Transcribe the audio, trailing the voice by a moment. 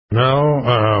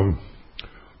Now,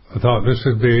 I thought this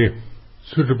would be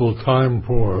suitable time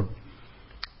for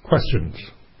questions.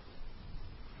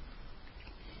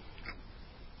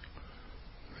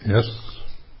 Yes?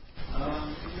 In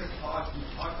your talk, you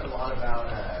talked a lot about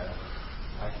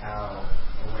like how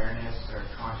awareness or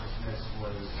consciousness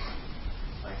was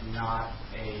like not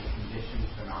a conditioned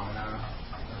phenomenon,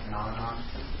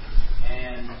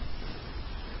 and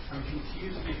I'm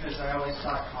confused because I always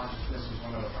thought consciousness was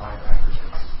one of the five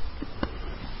requisites,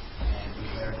 and was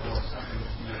therefore something to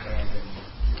be abandoned.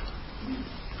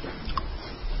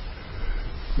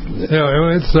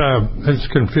 Yeah, it's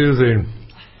confusing.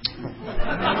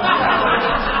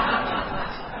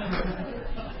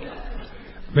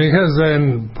 Because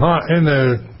in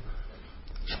the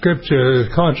scripture,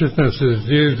 consciousness is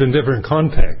used in different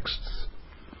contexts.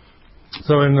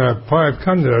 So in the five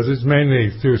khandhas, it's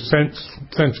mainly through sense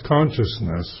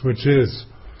consciousness, which is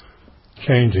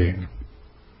changing.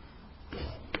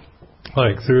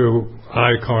 Like through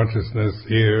eye consciousness,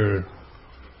 ear.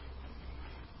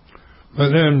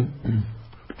 But then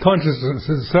consciousness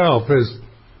itself is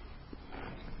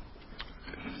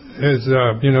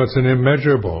it's an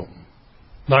immeasurable,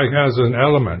 like as an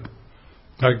element,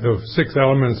 like the six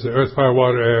elements: the earth, fire,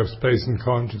 water, air, space, and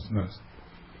consciousness.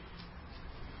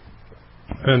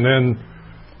 And then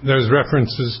there's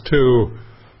references to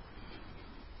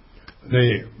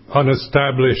the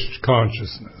unestablished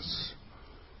consciousness,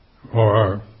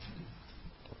 or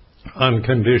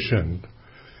unconditioned.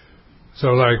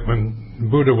 So like when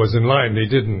Buddha was enlightened, he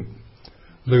didn't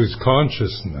lose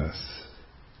consciousness,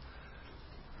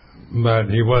 but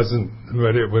it was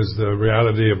the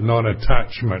reality of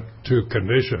non-attachment to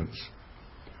conditions.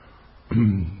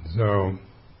 So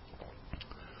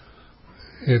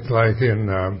it's like in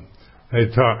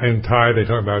Thai they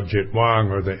talk about Jit Wang,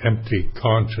 or the empty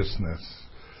consciousness,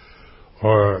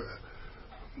 or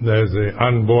there's the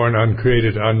unborn,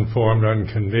 uncreated, unformed,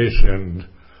 unconditioned.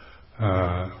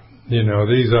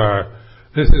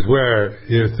 This is where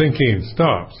your thinking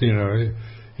stops.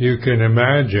 You can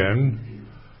imagine,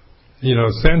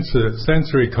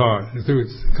 sensory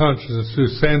consciousness through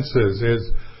senses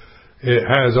it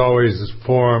has always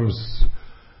forms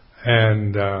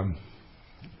and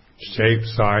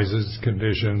shapes, sizes,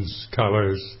 conditions,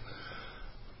 colors,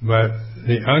 but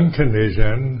the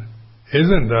unconditioned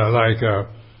isn't like a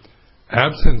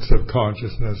absence of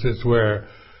consciousness. It's where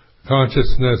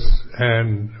consciousness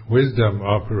and wisdom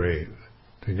operate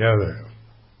together.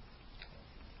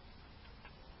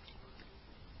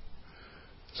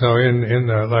 So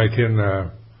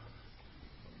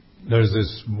there's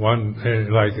this one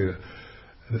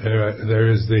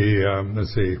there is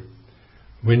the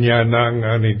Vinyanang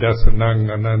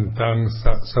Anidasanang Anantang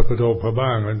Sapado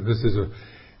Pabang, and this is in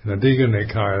the Digha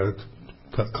Nikaya,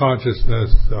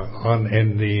 consciousness,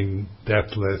 unending,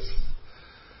 deathless,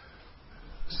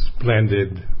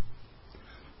 splendid.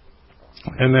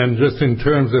 And then just in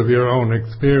terms of your own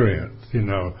experience,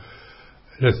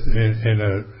 just in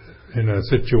a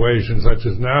situation such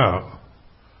as now,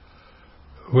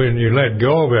 when you let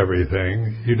go of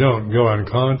everything, you don't go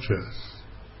unconscious.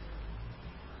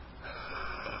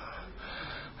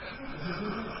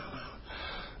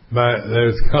 But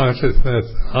there's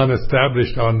consciousness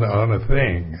unestablished on a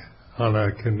thing, on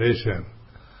a condition.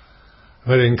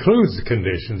 But it includes the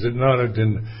conditions.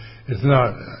 It's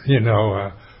not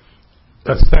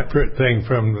a separate thing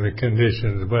from the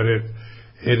conditions, but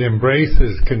it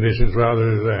embraces conditions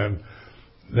rather than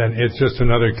it's just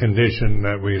another condition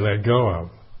that we let go of.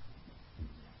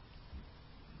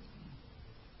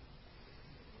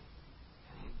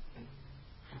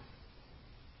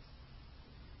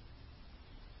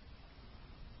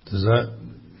 Does that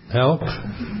help?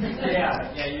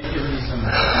 Yeah, you give me some.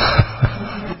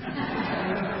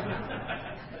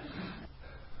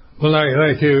 Well,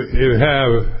 like you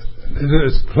have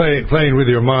this playing with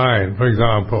your mind, for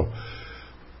example.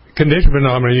 Conditioned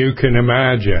phenomena you can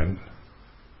imagine.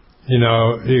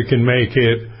 You can make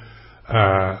it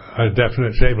a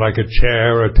definite shape, like a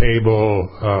chair, a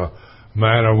table,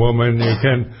 man or woman. You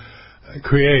can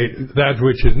create that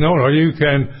which is known, or you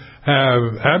can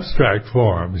have abstract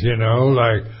forms,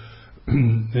 like,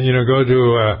 go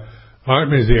to a art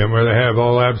museum where they have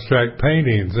all abstract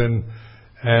paintings, and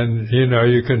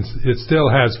it still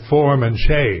has form and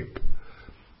shape,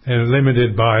 and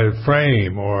limited by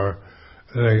frame, or,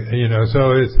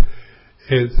 so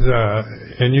it's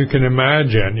and you can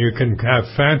imagine, you can have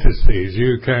fantasies,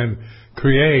 you can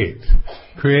create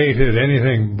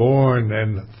anything born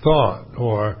and thought,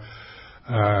 or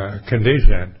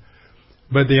conditioned.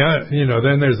 But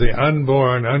then there's the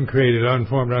unborn, uncreated,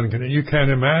 unformed, unconditioned. You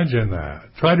can't imagine that.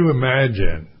 Try to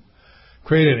imagine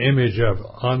create an image of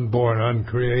unborn,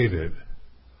 uncreated,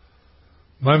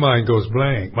 my mind goes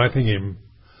blank. My thinking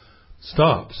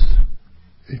stops.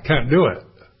 It can't do it.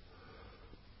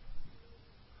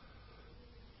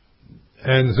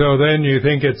 And so then you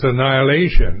think it's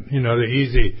annihilation. The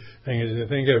easy thing is to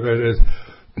think of it as,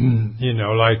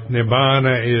 like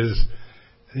Nibbana is,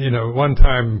 one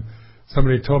time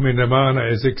somebody told me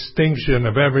Nibbana is extinction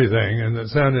of everything, and it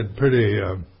sounded pretty,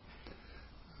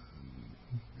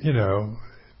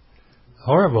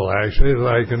 horrible actually,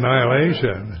 like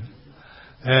annihilation.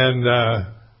 And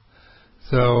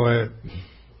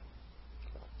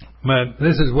but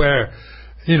this is where,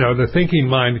 the thinking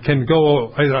mind can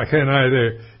go, can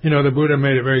either, the Buddha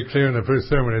made it very clear in the first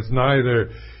sermon, it's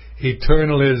neither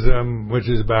eternalism, which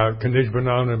is about conditioned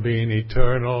phenomena being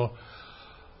eternal,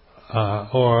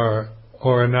 or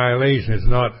annihilation. It's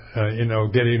not,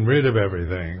 getting rid of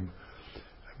everything.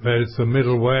 But it's the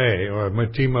middle way, or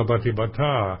Mattima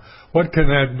Patipata. What can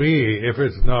that be if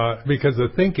it's not? Because the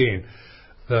thinking,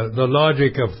 the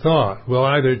logic of thought will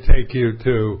either take you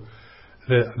to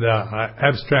the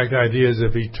abstract ideas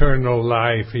of eternal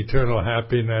life, eternal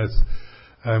happiness,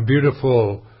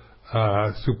 beautiful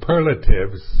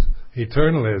superlatives,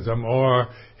 eternalism, or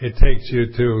it takes you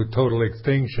to total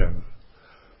extinction,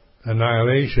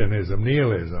 annihilationism,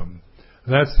 nihilism.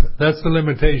 That's the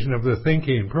limitation of the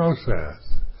thinking process.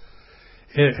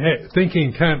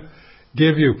 Thinking can't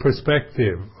give you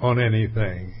perspective on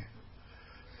anything.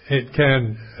 It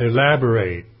can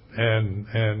elaborate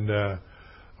and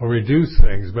or reduce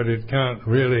things, but it can't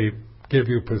really give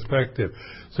you perspective.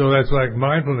 So that's like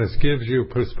mindfulness gives you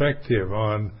perspective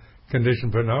on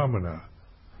conditioned phenomena.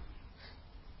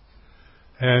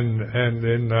 And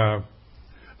in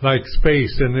like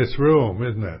space in this room,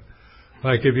 isn't it?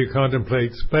 Like if you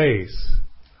contemplate space,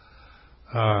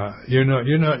 you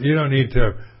don't need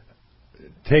to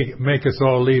make us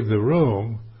all leave the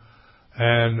room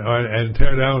and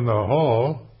tear down the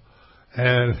hall,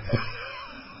 and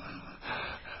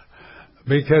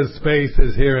because space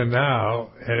is here and now,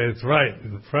 and it's right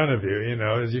in front of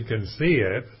you, as you can see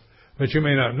it, but you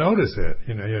may not notice it.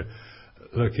 You're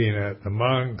looking at the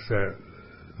monks, at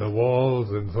the walls,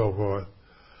 and so forth.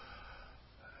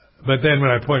 But then when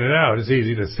I point it out, it's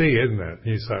easy to see, isn't it?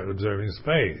 You start observing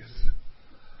space.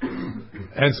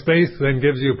 And space then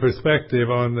gives you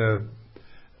perspective on the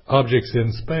objects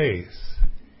in space.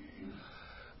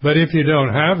 But if you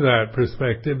don't have that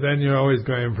perspective, then you're always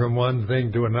going from one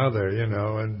thing to another,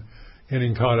 and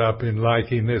getting caught up in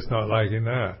liking this, not liking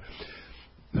that.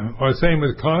 Or same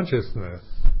with consciousness.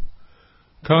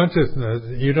 Consciousness,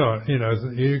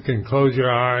 you can close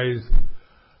your eyes,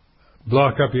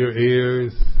 block up your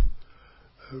ears,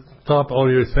 stop all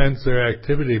your sensor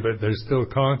activity, but there's still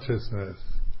consciousness.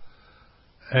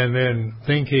 And then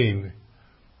thinking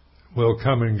will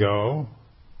come and go.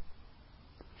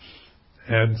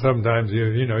 And sometimes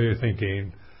you're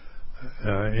thinking,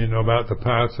 about the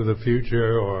past or the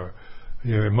future, or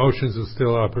your emotions will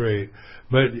still operate.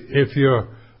 But if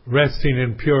you're resting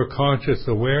in pure conscious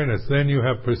awareness, then you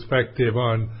have perspective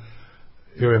on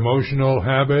your emotional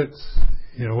habits,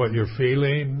 what you're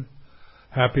feeling,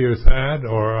 happy or sad,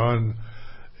 or on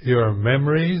your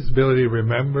memories, ability to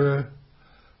remember,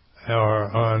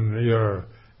 or on your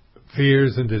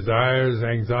fears and desires,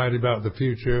 anxiety about the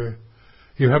future.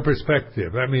 You have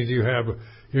perspective. That means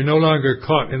you're no longer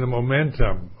caught in the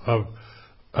momentum of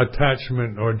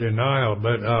attachment or denial,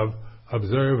 but of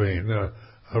observing the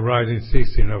arising,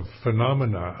 ceasing of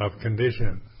phenomena, of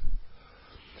conditions.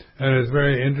 And it's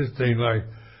very interesting,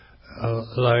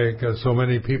 so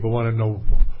many people want to know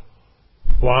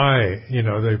why,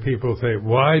 the people say,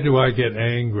 why do I get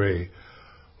angry?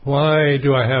 Why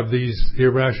do I have these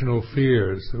irrational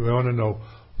fears? We want to know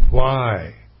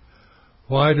why.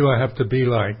 Why do I have to be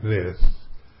like this?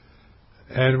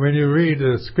 And when you read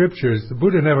the scriptures, the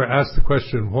Buddha never asked the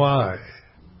question why.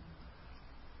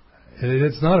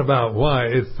 It's not about why,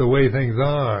 it's the way things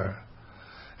are.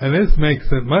 And this makes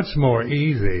it much more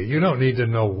easy. You don't need to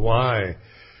know why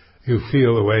you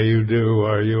feel the way you do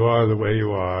or you are the way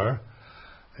you are.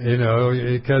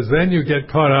 Because then you get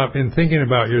caught up in thinking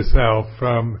about yourself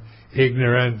from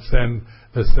ignorance and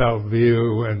the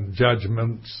self-view and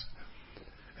judgments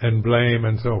and blame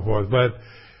and so forth. But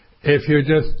if you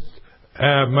just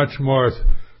have much more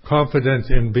confidence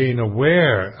in being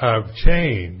aware of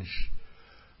change,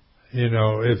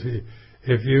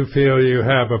 if you feel you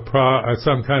have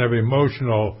some kind of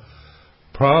emotional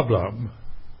problem,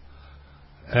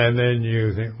 and then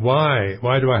you think,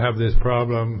 why do I have this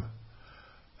problem?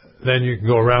 Then you can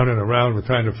go around and around with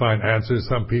trying to find answers.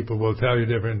 Some people will tell you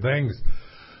different things.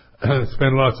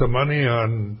 Spend lots of money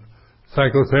on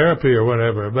psychotherapy or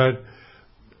whatever. But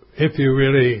if you're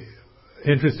really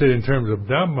interested in terms of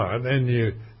Dhamma, then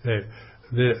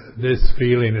this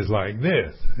feeling is like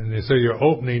this, and so you're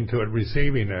opening to it,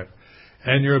 receiving it,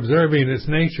 and you're observing its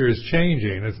nature is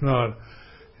changing. It's not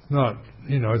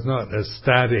a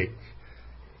static,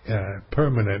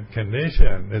 permanent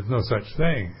condition. There's no such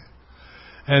thing.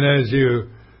 And as you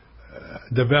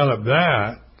develop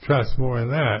that, trust more in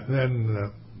that,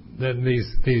 then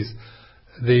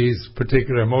these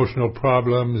particular emotional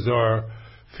problems or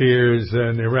fears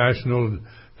and irrational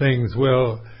things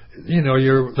will,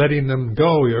 you're letting them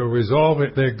go. You're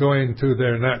resolving. They're going to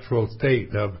their natural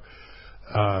state of,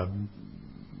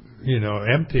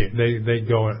 empty. They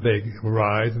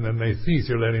rise and then they cease.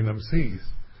 You're letting them cease.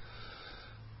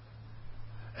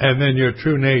 And then your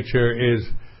true nature is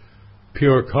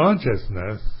pure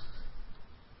consciousness,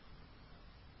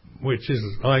 which is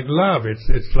like love.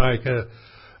 It's like it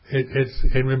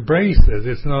embraces.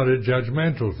 It's not a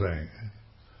judgmental thing.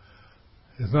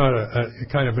 It's not a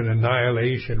kind of an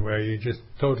annihilation where you just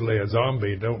totally a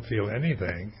zombie, don't feel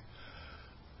anything.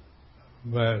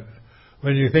 But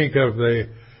when you think of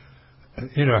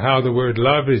how the word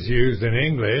love is used in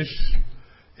English,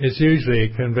 it's usually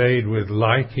conveyed with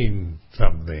liking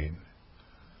something,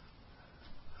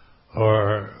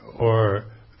 or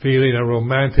feeling a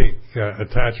romantic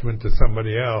attachment to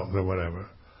somebody else or whatever.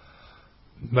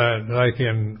 But like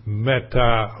in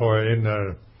metta or in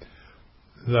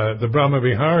the Brahma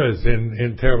Viharas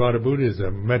in Theravada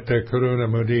Buddhism, metta, karuna,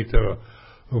 mudita,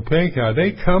 upekkha,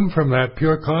 they come from that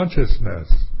pure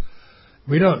consciousness.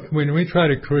 When we try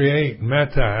to create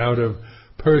metta out of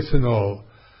personal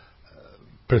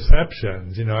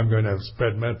perceptions, I'm going to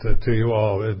spread metta to you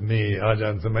all with me,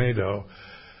 Ajahn Sumedho,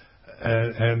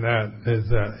 and that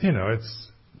is,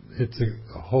 it's a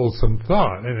wholesome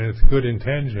thought and it's good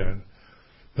intention,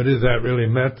 but is that really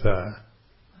metta?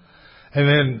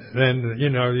 And then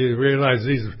you realize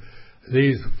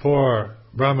these four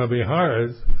Brahma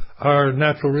Viharas are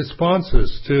natural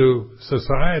responses to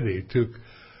society,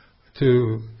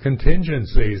 to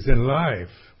contingencies in life.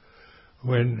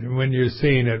 When you're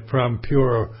seeing it from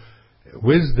pure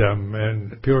wisdom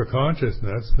and pure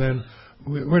consciousness, then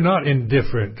we're not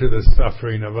indifferent to the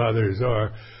suffering of others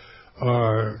or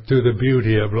to the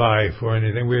beauty of life or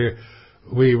anything.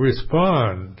 We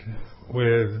respond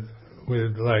with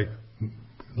like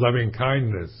loving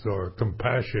kindness or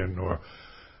compassion or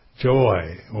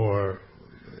joy or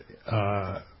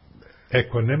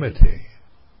equanimity.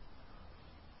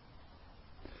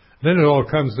 Then it all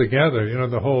comes together.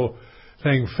 The whole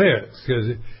thing fits,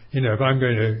 because if I'm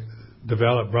going to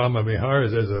develop Brahma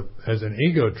Viharas as an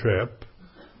ego trip,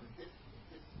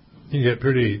 you get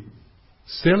pretty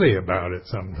silly about it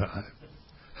sometimes.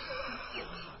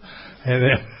 And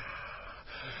then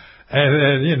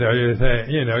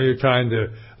you're trying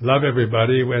to love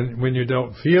everybody when you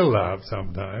don't feel love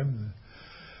sometimes.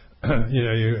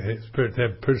 You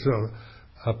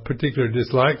have a particular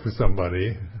dislike for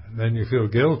somebody, then you feel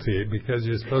guilty because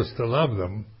you're supposed to love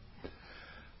them.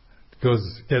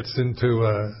 It gets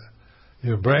into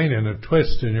your brain in a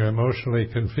twist and you're emotionally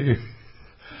confused.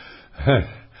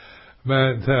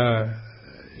 But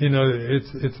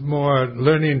it's more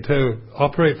learning to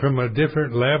operate from a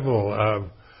different level of,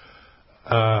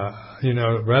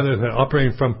 rather than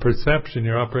operating from perception,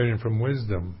 you're operating from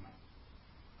wisdom.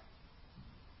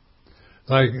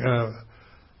 Like,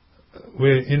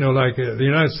 the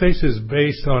United States is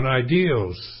based on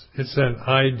ideals. It's an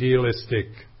idealistic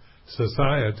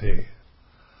society.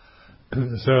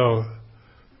 So,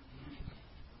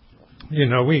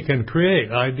 we can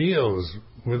create ideals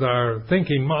with our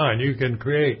thinking mind. You can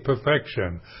create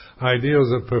perfection,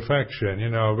 ideals of perfection,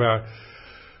 about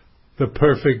the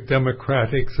perfect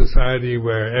democratic society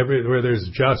where there's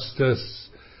justice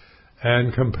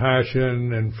and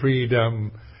compassion and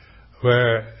freedom,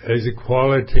 where there's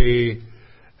equality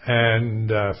and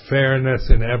fairness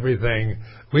in everything.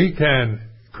 We can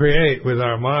create with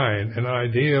our mind an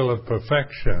ideal of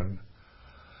perfection.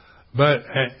 But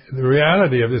the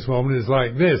reality of this moment is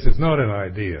like this. It's not an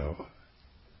ideal.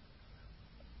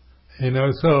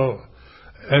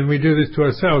 And we do this to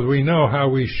ourselves. We know how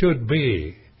we should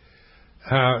be.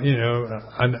 How,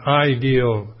 an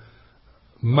ideal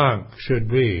monk should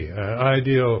be. An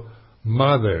ideal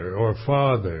mother or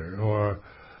father or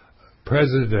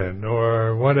president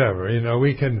or whatever.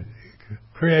 We can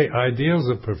create ideals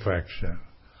of perfection.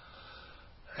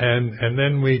 And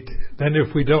then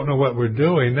if we don't know what we're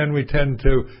doing, then we tend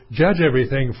to judge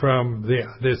everything from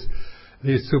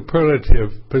these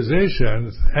superlative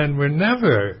positions, and we're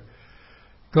never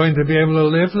going to be able to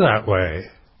live that way.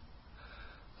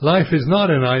 Life is not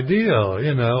an ideal,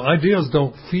 Ideals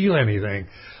don't feel anything.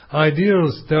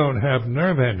 Ideals don't have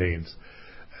nerve endings.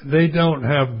 They don't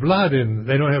have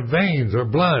they don't have veins or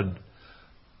blood.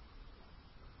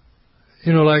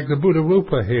 Like the Buddha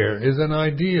Rupa here is an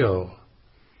ideal.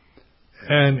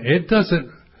 And it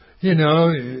doesn't,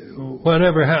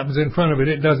 whatever happens in front of it,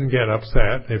 it doesn't get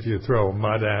upset if you throw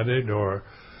mud at it or,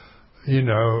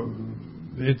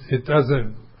 it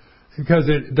doesn't, because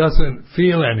it doesn't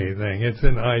feel anything. It's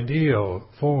an ideal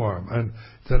form and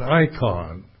it's an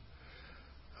icon.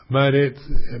 But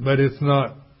it's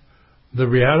not the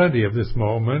reality of this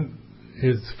moment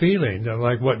is feeling.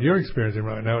 Like what you're experiencing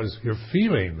right now is you're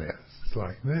feeling this. It's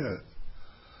like this.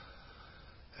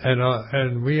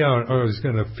 And we aren't always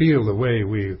going to feel the way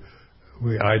we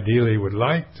ideally would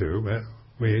like to, but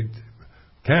we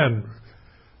can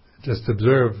just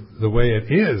observe the way it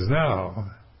is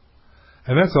now.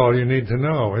 And that's all you need to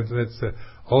know.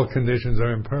 All conditions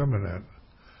are impermanent.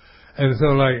 And so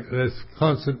like this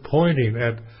constant pointing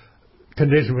at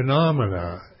conditioned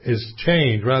phenomena is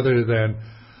change rather than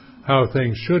how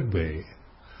things should be.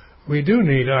 We do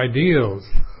need ideals,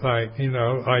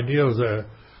 ideals are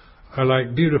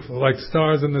like beautiful, like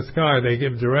stars in the sky, they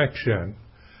give direction.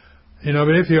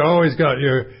 But if you always got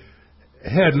your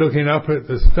head looking up at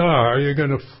the star, you're going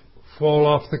to fall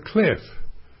off the cliff.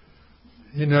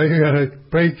 You're going to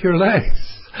break your legs.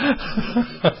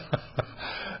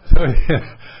 So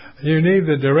you need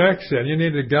the direction, you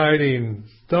need the guiding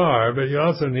star, but you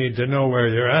also need to know where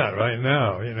you're at right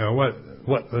now.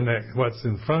 What's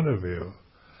in front of you,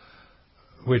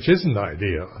 which isn't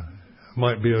ideal. It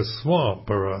might be a swamp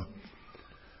or a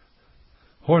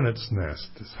hornet's nest.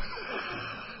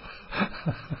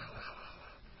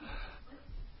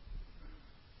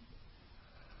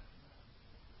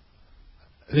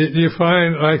 You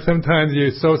find like sometimes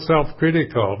you're so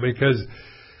self-critical because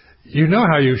you know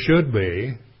how you should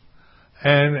be,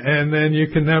 and then you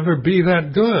can never be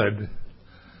that good.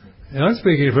 I'm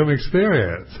speaking from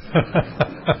experience.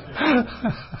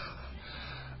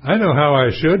 I know how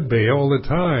I should be all the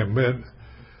time, but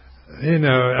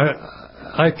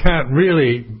I can't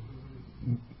really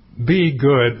be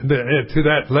good to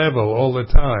that level all the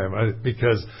time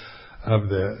because of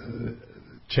the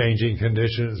changing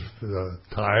conditions, the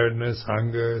tiredness,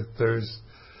 hunger, thirst,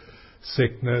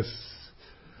 sickness,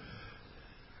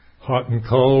 hot and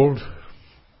cold,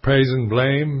 praise and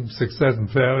blame, success and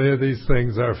failure. These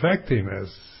things are affecting us.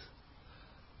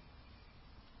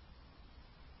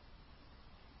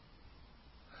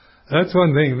 That's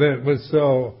one thing that was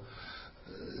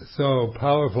so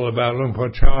powerful about Luang Por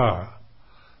Chah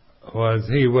was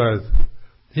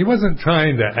he wasn't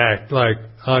trying to act like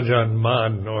Ajahn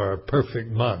Mun or a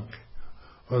perfect monk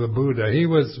or the Buddha. He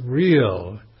was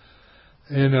real.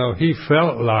 He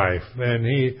felt life, and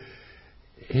he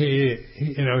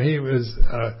was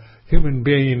a human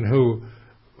being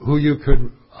who you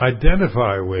could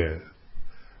identify with.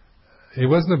 He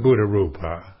wasn't a Buddha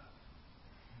Rupa.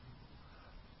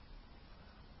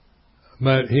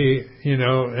 But he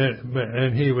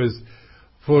was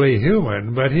fully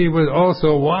human, but he was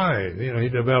also wise. He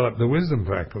developed the wisdom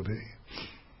faculty.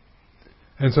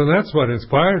 And so that's what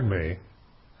inspired me,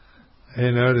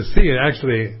 to see it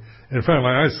actually in front of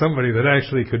my eyes, somebody that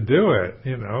actually could do it,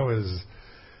 is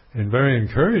very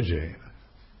encouraging.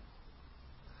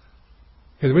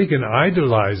 Because we can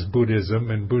idolize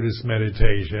Buddhism and Buddhist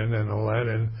meditation and all that,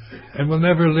 and we'll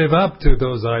never live up to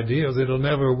those ideals. It'll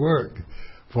never work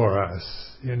for us,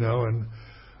 and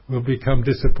we'll become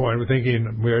disappointed. We're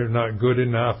thinking we're not good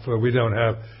enough, or we don't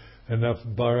have enough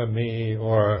barami,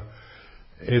 or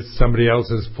it's somebody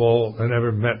else's fault. I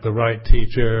never met the right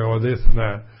teacher, or this and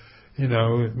that,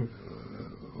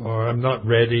 or I'm not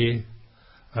ready.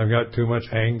 I've got too much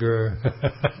anger.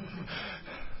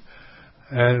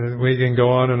 And we can go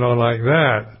on and on like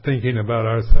that, thinking about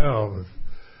ourselves.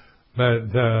 But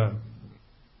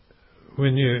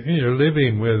when you're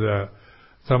living with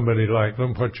somebody like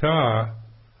Luang Por Chah,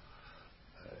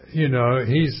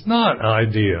 he's not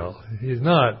ideal. He's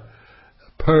not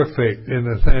perfect in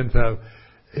the sense of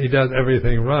he does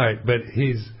everything right, but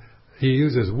he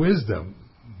uses wisdom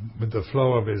with the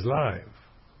flow of his life.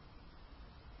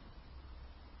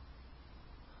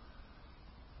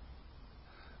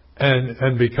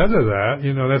 And because of that,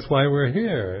 that's why we're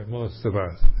here, most of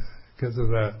us. Because of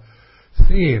that,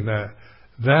 seeing that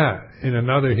in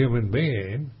another human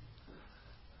being.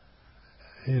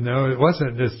 It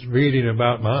wasn't just reading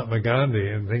about Mahatma Gandhi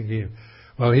and thinking,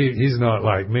 well, he's not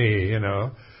like me, In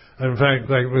fact,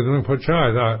 like with Luang Por Chah,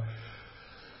 I thought,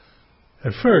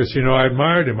 at first, I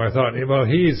admired him. I thought, well,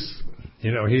 he's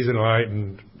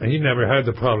enlightened. He never had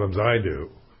the problems I do.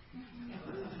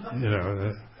 You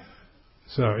know,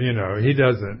 so, you know, he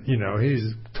doesn't, you know,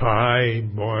 he's Thai,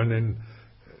 born in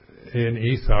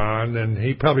Isan, and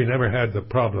he probably never had the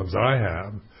problems I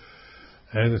have.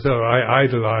 And so I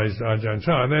idolized Ajahn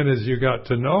Chah. And then as you got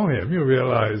to know him, you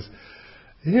realize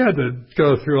he had to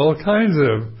go through all kinds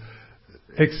of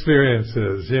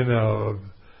experiences, you know,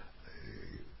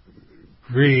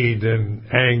 greed and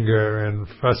anger and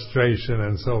frustration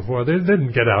and so forth. It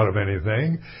didn't get out of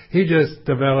anything. He just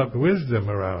developed wisdom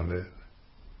around it.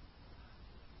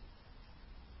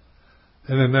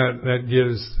 And then that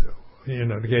gives, you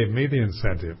know, gave me the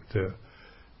incentive to,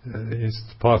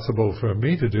 it's possible for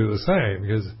me to do the same,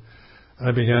 because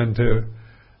I began to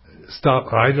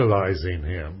stop idolizing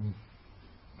him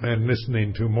and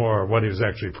listening to more of what he was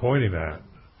actually pointing at.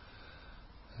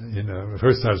 You know, at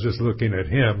first I was just looking at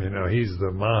him, you know, he's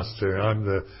the master, I'm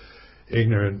the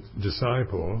ignorant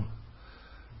disciple.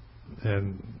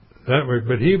 And that way,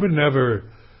 but he would never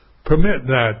permit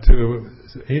that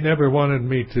he never wanted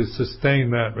me to sustain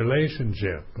that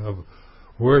relationship of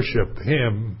worship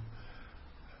him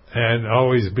and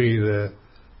always be the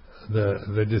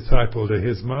disciple to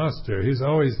his master. He's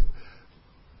always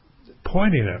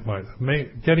pointing at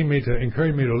getting me to,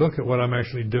 encourage me to look at what I'm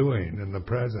actually doing in the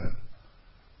present,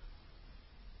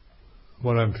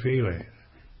 what I'm feeling.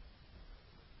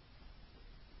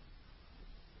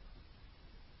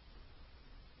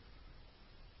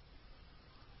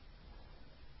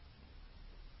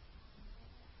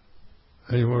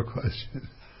 Any more questions?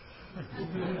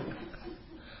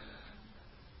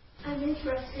 I'm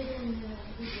interested in the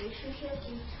relationship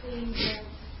between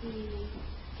the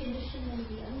conditioned and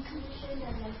the unconditioned.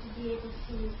 I'd like to be able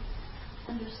to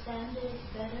understand it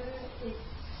better. It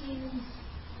seems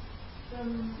from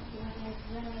what I've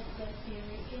read that there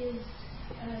is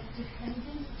a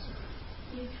dependent,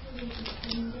 mutually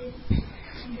dependent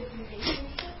kind of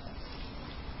relationship,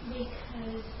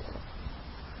 because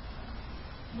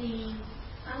the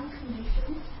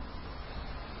unconditioned,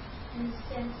 in a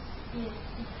sense, it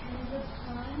depends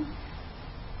upon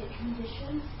the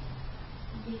condition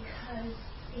because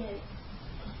it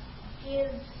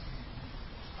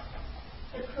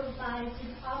provides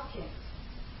an object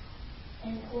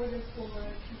in order for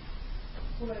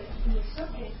the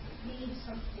subject to need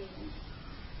something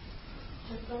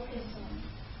to focus on.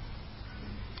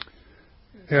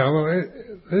 Yeah, well,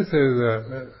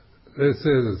 this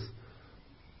is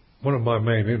one of my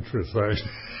main interests,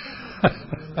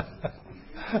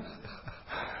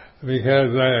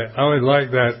 because I always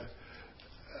like that.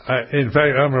 In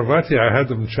fact, Amaravati, I had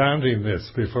them chanting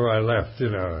this before I left, you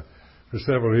know, for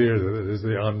several years. It is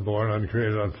the unborn,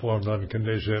 uncreated, unformed,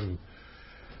 unconditioned.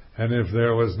 And if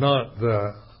there was not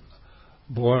the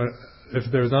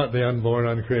unborn,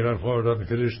 uncreated, unformed,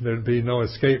 unconditioned, there'd be no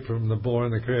escape from the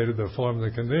born, the created, the formed,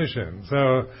 the conditioned.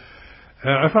 So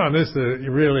I found this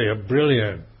really a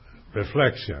brilliant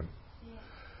reflection.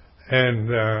 And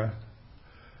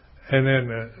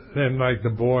then like the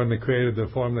born, the created, the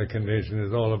formed, the conditioned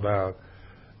is all about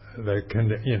the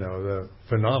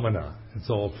phenomena. It's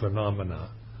all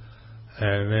phenomena.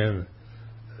 And then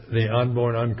the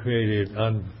unborn, uncreated,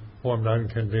 unformed,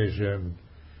 unconditioned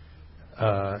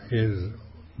is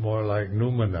more like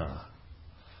noumena.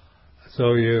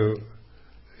 So you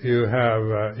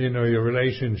have your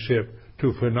relationship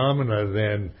to phenomena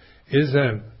then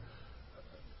isn't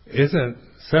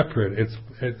separate.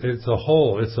 It's a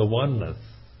whole. It's a oneness.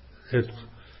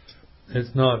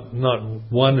 It's not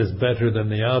one is better than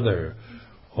the other,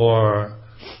 or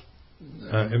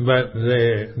but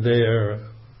they're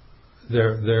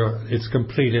it's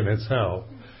complete in itself.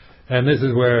 And this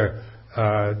is where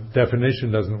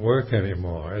definition doesn't work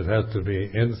anymore. It has to be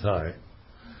insight,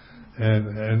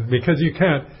 and because you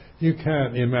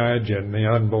can't imagine the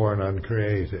unborn,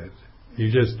 uncreated.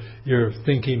 Your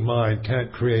thinking mind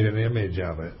can't create an image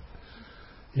of it.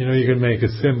 You know, you can make a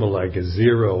symbol like a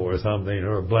zero or something,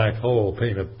 or a black hole,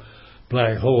 paint a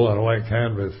black hole on a white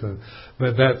canvas,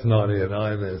 but that's not it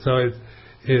either. So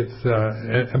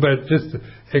but just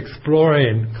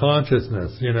exploring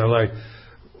consciousness, like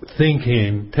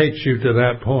thinking takes you to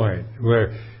that point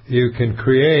where you can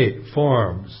create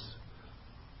forms.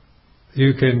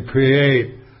 You can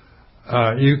create,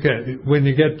 when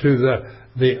you get to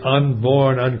the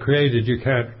unborn, uncreated, you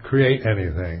can't create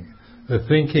anything. The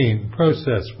thinking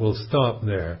process will stop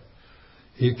there.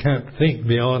 You can't think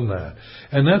beyond that.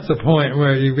 And that's the point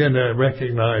where you begin to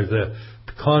recognize the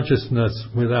consciousness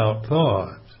without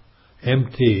thought,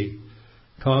 empty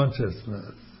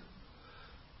consciousness.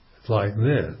 It's like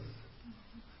this.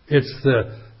 It's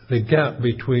the gap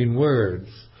between words.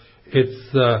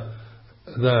 It's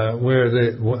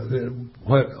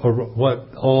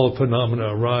what all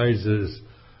phenomena arises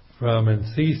from and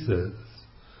ceases.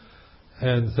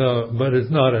 And so, but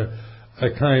it's not a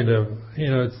kind of,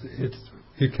 it's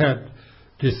you can't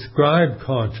describe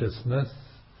consciousness,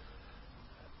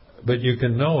 but you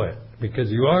can know it because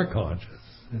you are conscious.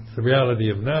 It's the reality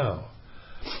of now.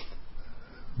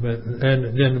 And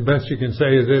then the best you can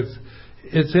say is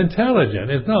it's intelligent.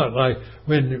 It's not like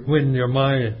when your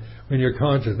mind, when your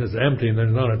consciousness is empty and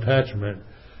there's no attachment,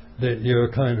 that you're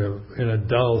kind of in a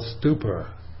dull stupor,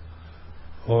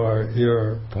 or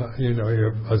you're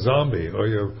a zombie, or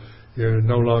you're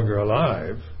no longer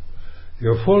alive.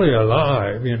 You're fully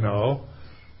alive,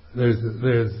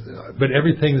 but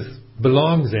everything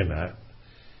belongs in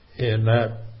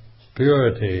that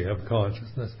purity of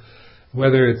consciousness,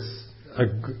 whether it's a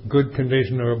good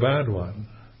condition or a bad one.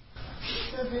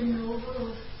 So the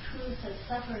noble truth of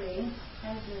suffering,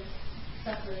 as is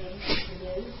suffering as it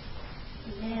is,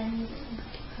 then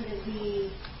could it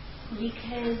be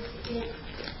because it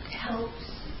helps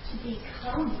to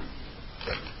become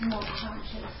more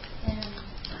conscious and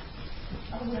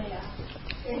aware?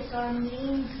 It's our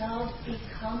means of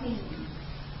becoming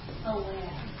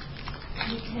aware,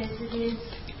 because it is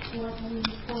what we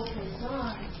focus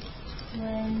on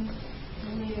when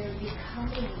we're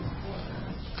becoming more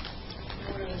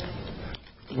conscious.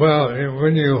 Well,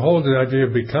 when you hold the idea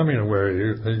of becoming aware,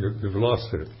 you've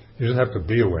lost it. You just have to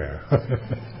be aware.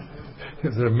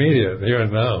 It's immediate, here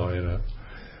and now,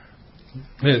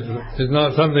 It's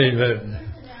not something that...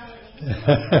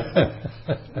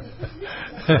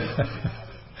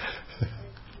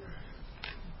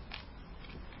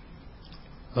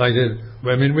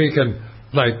 we can,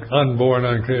 like unborn,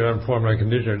 uncreated, unformed,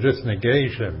 unconditioned, are just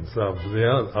negations of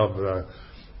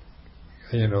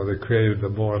the created, the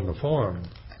born, the formed.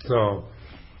 So,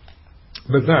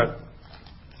 but that,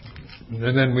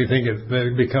 and then we think they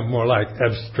become more like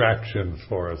abstractions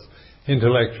for us,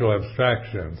 intellectual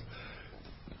abstractions.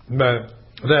 But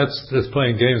that's just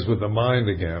playing games with the mind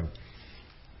again.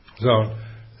 So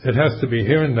it has to be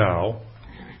here and now.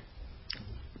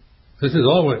 This is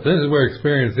where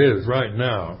experience is right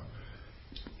now.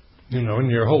 In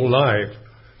your whole life,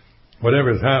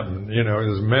 whatever's happened,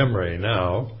 is memory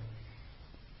now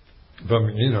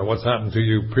from, what's happened to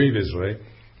you previously.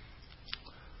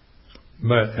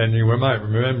 And you might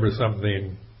remember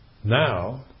something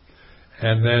now,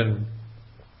 and then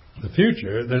the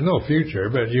future, there's no future,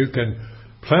 but you can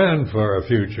plan for a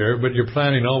future, but you're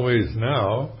planning always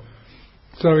now.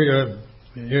 So you're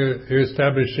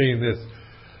establishing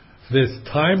this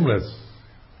timeless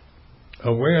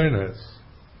awareness,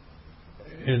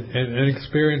 and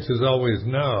experience is always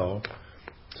now.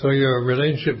 So your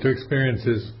relationship to experience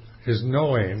is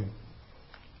knowing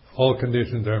all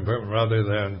conditions are impermanent, rather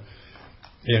than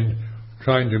in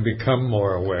trying to become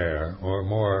more aware or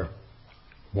more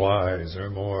wise or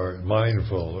more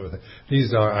mindful.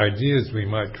 These are ideas we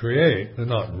might create. They're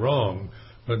not wrong,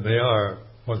 but they are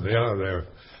what they are. They're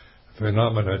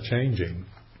phenomena changing.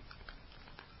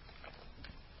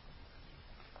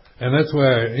 And that's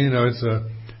where,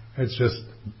 it's just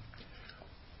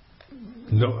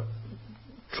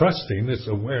trusting this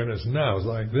awareness now is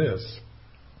like this.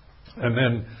 And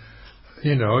then,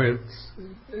 it's,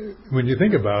 when you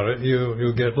think about it,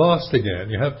 you'll get lost again.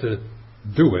 You have to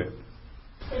do it.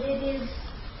 But it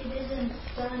isn't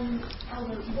done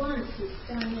all at once. It's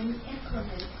done in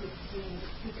increments, it seems,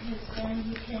 because then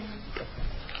you can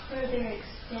further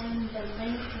extend the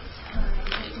length of time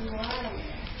that you are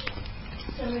there.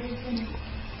 So it is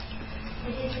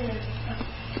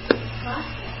a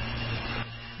process.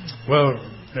 Well,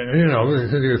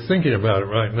 you're thinking about it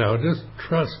right now. Just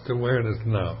trust awareness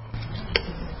now.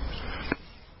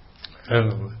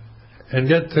 And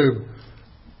get to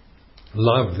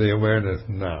love the awareness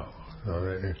now.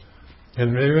 And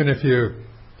even if you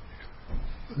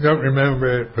don't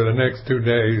remember it for the next 2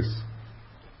 days,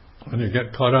 when you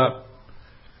get caught up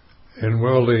in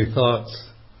worldly thoughts,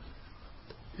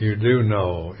 you do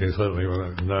know you certainly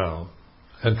know.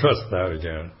 And trust that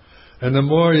again. And the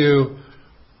more you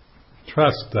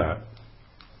trust that,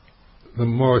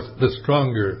 the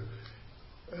stronger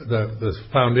the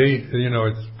foundation,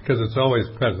 it's because it's always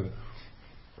present.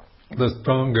 The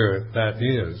stronger that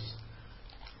is.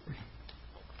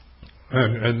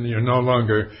 And you're no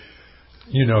longer,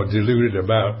 deluded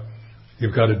about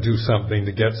you've got to do something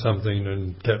to get something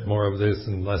and get more of this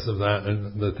and less of that.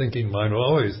 And the thinking mind will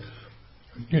always,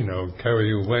 carry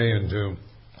you away into,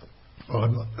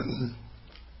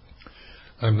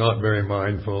 I'm not very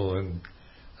mindful and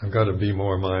I've got to be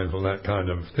more mindful, that kind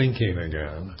of thinking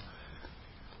again.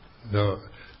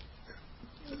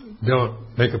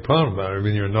 don't make a problem about it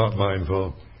when you're not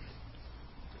mindful.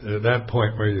 At that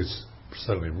point where you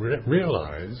suddenly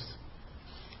realize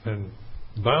and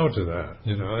bow to that,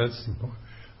 that's the point.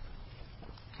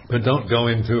 But don't go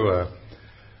into a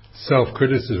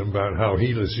self-criticism about how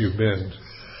heedless you've been.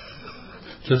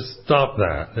 Just stop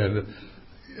that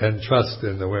and trust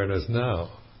in awareness now.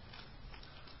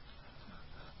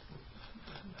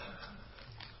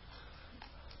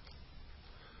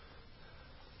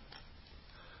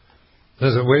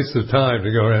 There's a waste of time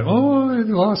to go around, I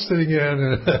lost it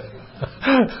again.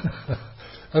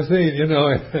 I've seen,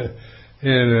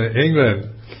 in England,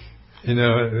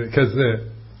 because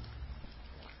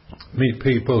meet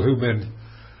people who've been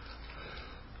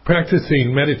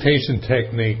practicing meditation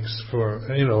techniques for,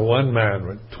 one man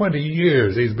with 20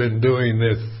 years, he's been doing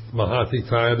this Mahasi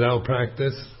Sayadaw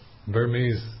practice,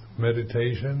 Burmese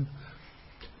meditation,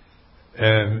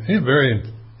 and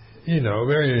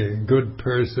very good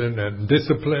person and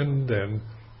disciplined and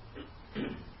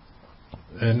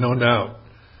no doubt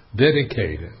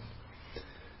dedicated.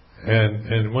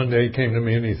 And one day he came to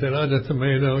me and he said, Ajahn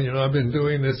Sumedho, I've been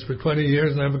doing this for 20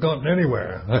 years and I haven't gotten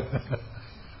anywhere.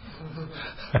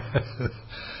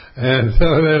 And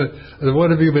so then,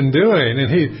 what have you been doing? And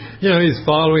he's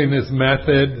following this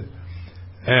method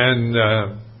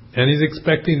and he's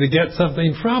expecting to get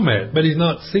something from it, but he's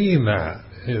not seeing that.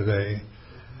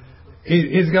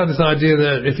 He's got this idea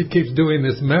that if he keeps doing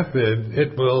this method,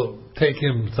 it will take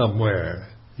him somewhere,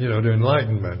 to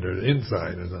enlightenment or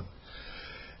insight or something.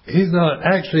 He's not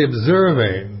actually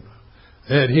observing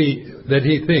that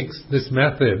he thinks this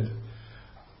method,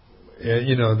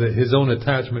 that his own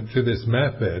attachment to this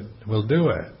method will do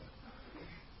it.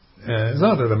 It's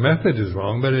not that the method is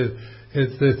wrong, but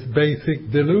it's this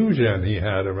basic delusion he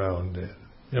had around it.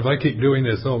 If I keep doing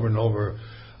this over and over,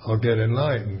 I'll get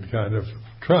enlightened, kind of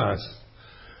trust.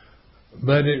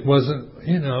 But it wasn't,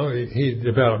 he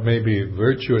developed maybe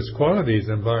virtuous qualities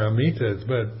and paramitas,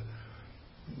 but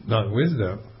not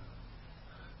wisdom.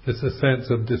 Just a sense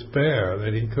of despair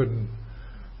that he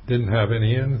didn't have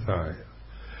any insight.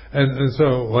 And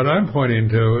so what I'm pointing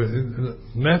to is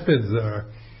methods are,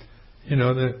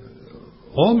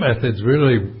 all methods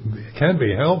really can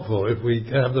be helpful if we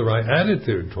have the right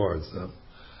attitude towards them.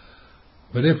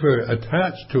 But if we're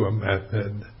attached to a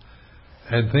method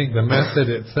and think the method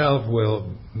itself will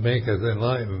make us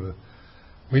enlightened,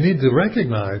 we need to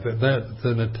recognize that that's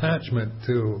an attachment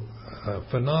to a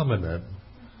phenomenon,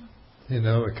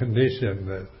 a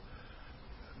condition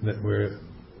that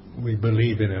we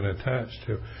believe in and attached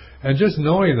to. And just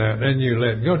knowing that, then you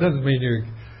let go. Doesn't mean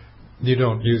you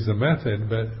don't use the method,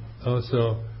 but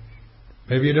also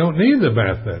maybe you don't need the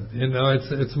method.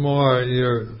 It's more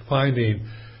you're finding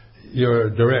your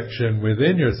direction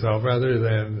within yourself rather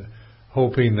than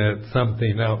hoping that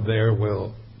something out there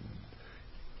will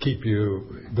keep you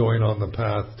going on the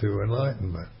path to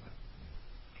enlightenment.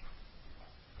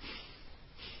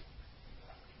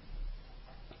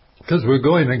 Because we're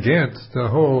going against the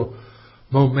whole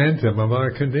momentum of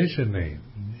our conditioning.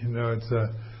 It's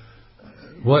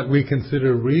what we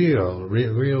consider real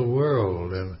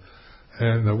world,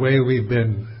 and the way we've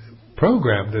been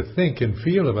programmed to think and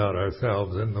feel about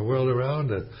ourselves and the world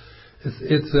around us.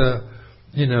 It's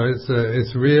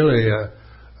really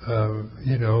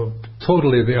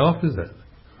totally the opposite.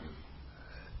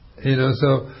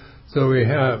 So we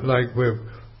have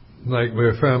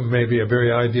we're from maybe a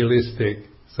very idealistic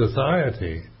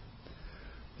society,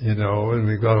 and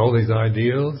we've got all these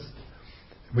ideals.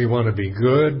 We want to be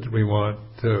good. We want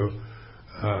to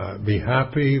be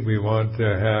happy. We want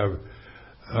to have,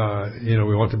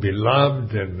 we want to be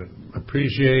loved and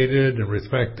appreciated and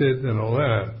respected and all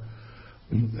that.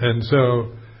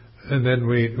 And then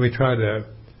we try to,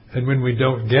 and when we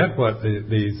don't get what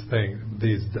these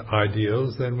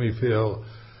ideals, then we feel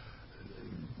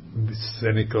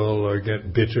cynical or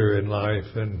get bitter in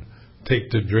life and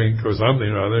take to drink or something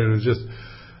or other to just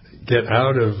get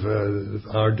out of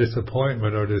our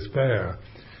disappointment or despair.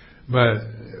 But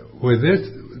with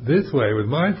this way, with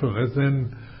mindfulness,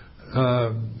 then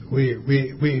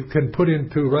we can put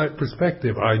into right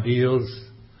perspective ideals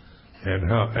and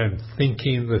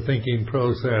the thinking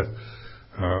process,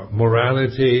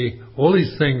 morality. All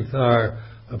these things are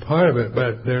a part of it,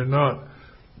 but they're not.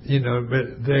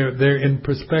 But they're in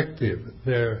perspective.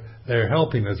 They're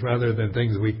helping us rather than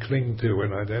things we cling to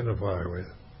and identify with.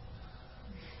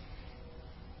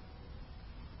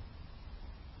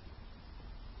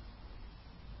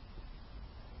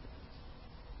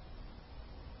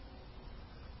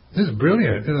 This is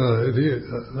brilliant, if you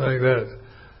like that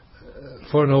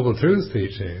Four Noble Truths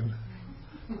teaching.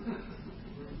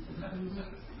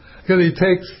 Because he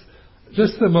takes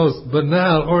just the most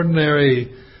banal,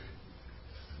 ordinary,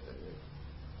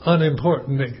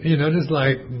 unimportant, just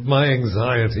like my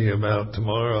anxiety about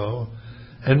tomorrow,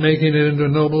 and making it into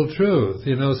noble truth,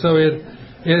 so you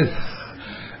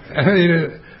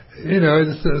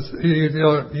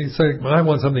say, I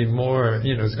want something more,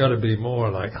 it's got to be more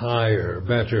like higher,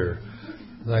 better,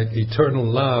 like eternal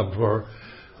love or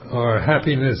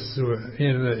happiness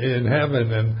in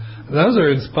heaven, and those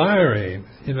are inspiring.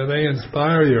 They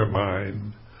inspire your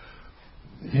mind.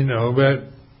 But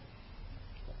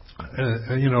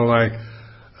like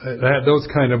those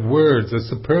kind of words, the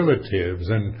superlatives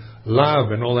and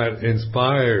love and all that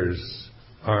inspires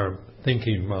our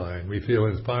thinking mind. We feel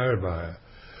inspired by it.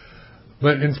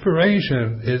 But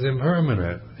inspiration is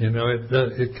impermanent.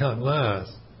 It can't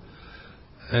last.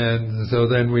 And so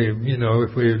then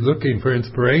if we're looking for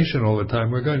inspiration all the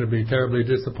time, we're going to be terribly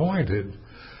disappointed.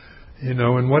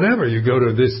 And whatever, you go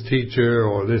to this teacher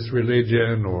or this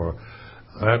religion or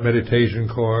that meditation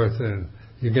course and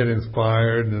you get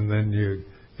inspired and then you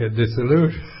get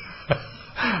disillusioned.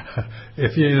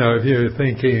 if you're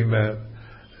thinking that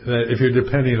if you're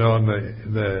depending on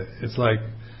it's like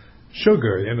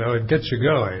sugar, it gets you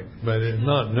going, but it's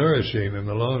not nourishing in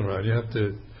the long run. You have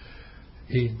to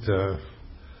eat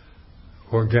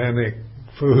organic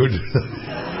food.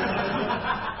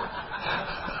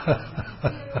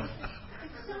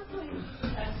 At some point, I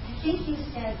think you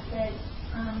said that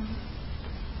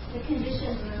the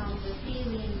conditions around the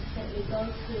feelings that we go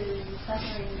through, the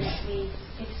suffering that we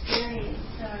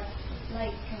experience, are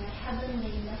like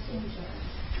heavenly messengers.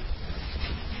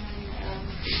 And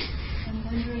I'm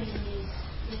wondering,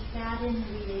 is that in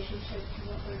relationship to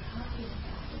what we're talking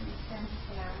about, in the sense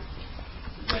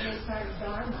that it's our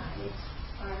dharma, it's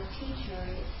our teacher,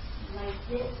 it's like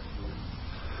this,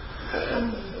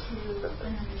 coming to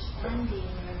an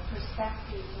understanding or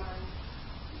perspective on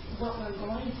what we're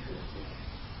going through here?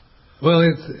 Well,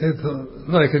 it's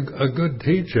like a good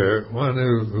teacher, one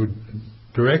who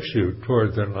directs you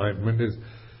towards enlightenment, is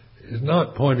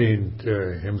not pointing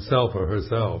to himself or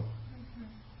herself.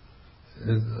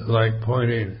 It's like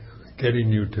getting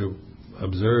you to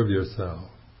observe yourself,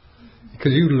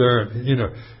 because you learn.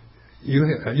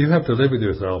 You have to live with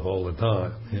yourself all the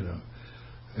time.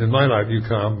 In my life, you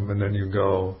come and then you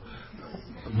go,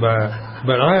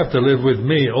 but I have to live with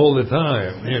me all the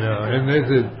time. And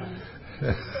this is.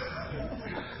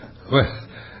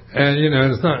 And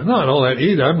it's not all that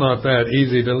easy. I'm not that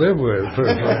easy to live with.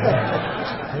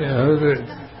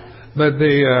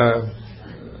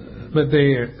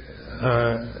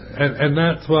 And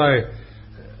that's why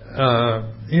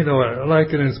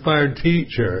like an inspired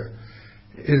teacher,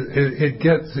 it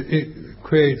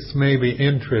creates maybe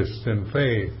interest and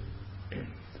faith,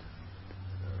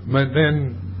 but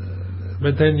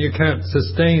then you can't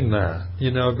sustain that,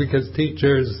 because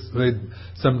teachers,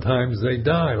 sometimes they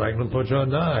die, like Rinpoche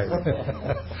died.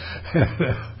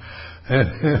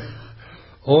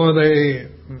 Or they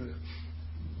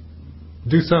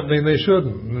do something they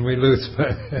shouldn't, and we lose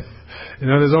faith.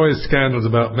 There's always scandals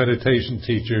about meditation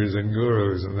teachers and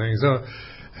gurus and things. So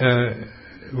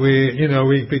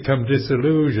we become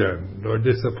disillusioned or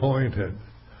disappointed.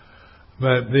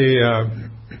 But this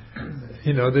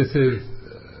is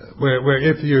where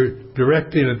if you're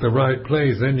directing at the right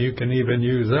place, then you can even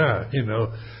use that.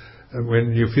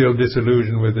 When you feel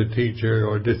disillusioned with a teacher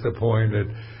or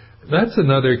disappointed, that's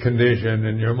another condition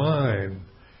in your mind.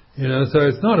 So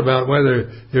it's not about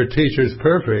whether your teacher's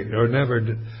perfect or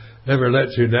never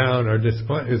lets you down or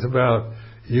disappoint. It's about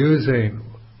using,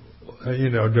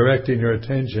 directing your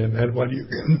attention at what you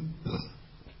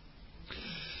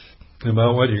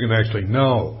about what you can actually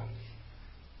know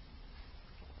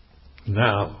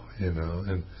now,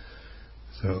 and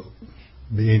so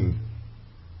being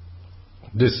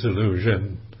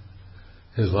disillusioned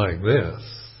is like this.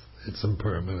 It's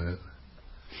impermanent.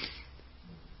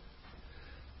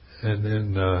 And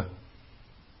then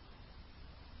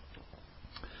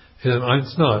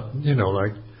it's not,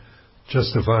 like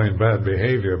justifying bad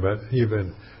behavior, but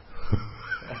even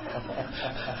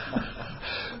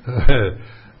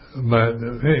but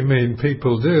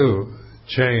people do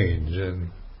change and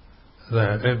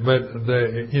that, but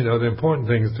the important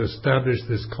thing is to establish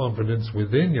this confidence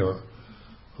within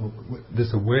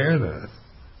this awareness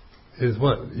is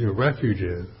what your refuge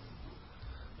is,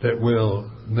 that will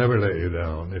never let you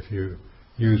down if you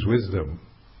use wisdom.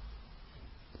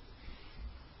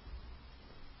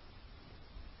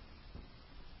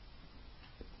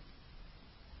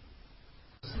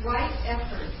 Right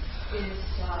effort it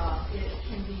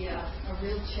can be a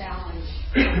real challenge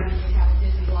when you have a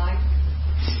busy life,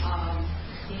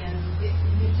 and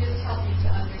it just helped me to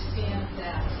understand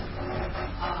that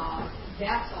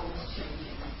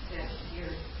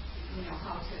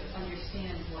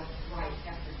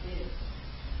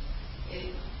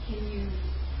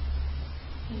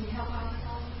help out with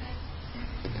all of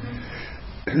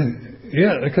that?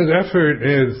 Yeah, because effort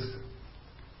is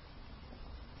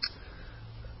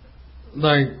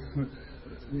like,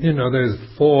 there's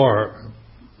 4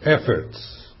 efforts.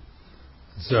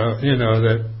 So,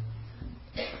 that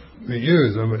we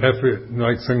use effort,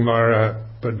 like Samvara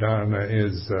Padana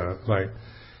is like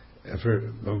effort,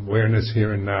 awareness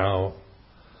here and now,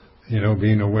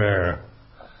 being aware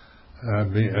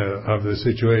of the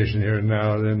situation here and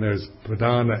now. Then there's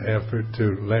Padana effort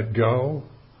to let go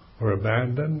or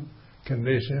abandon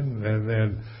condition, and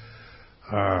then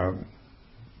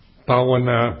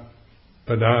Bhavana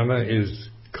Padana is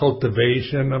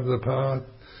cultivation of the path,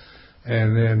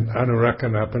 and then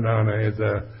Anurakkhana Padana is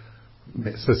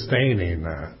sustaining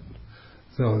that.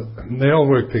 So they all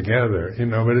work together,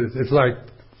 but it's like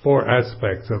 4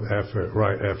 aspects of effort,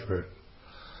 right effort.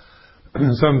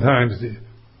 Sometimes,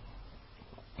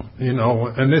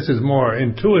 and this is more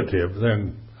intuitive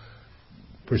than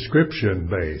prescription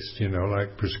based,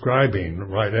 like prescribing.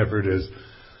 Right effort is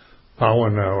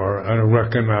bhavana or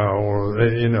anurakkhana or,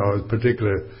 a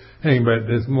particular thing, but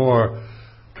it's more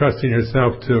trusting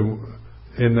yourself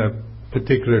in the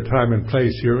particular time and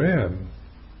place you're in.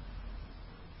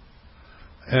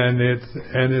 And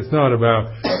it's not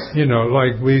about,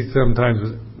 like we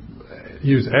sometimes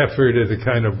use effort as a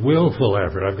kind of willful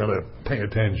effort. I've got to pay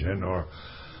attention, or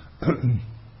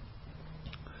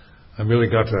I've really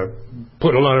got to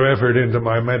put a lot of effort into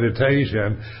my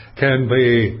meditation, can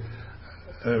be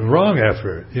wrong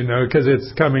effort, because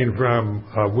it's coming from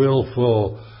a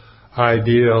willful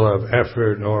ideal of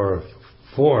effort or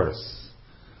force.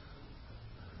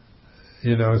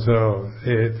 So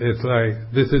it's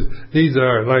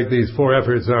like these 4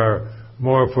 efforts are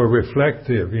more for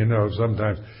reflective,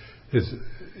 sometimes it's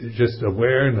just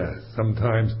awareness.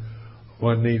 Sometimes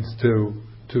one needs to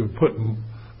put,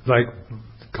 like,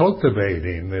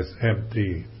 cultivating this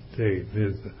empty state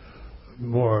is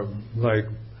more like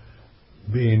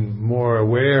being more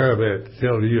aware of it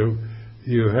till you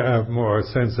have more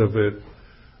sense of it,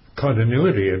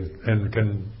 continuity, and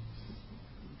can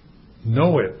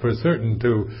know it for certain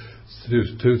to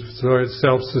sort of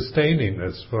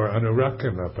self-sustainingness for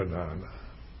Anurakkhana Padana.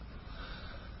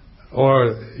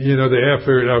 Or, the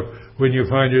effort of when you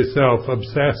find yourself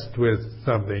obsessed with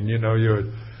something,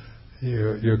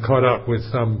 you're caught up with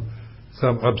some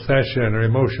obsession or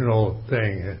emotional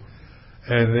thing,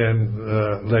 and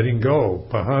then letting go,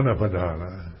 Pahana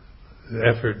Padana,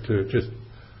 the effort to just,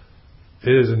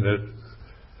 it isn't an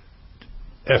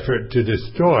effort to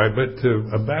destroy, but to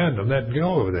abandon, let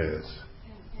go of this,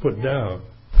 put down.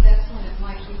 That's when it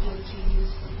might be good to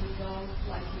use the ego,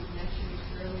 like you mentioned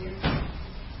earlier,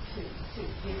 to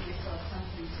give yourself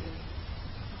something to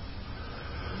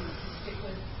stick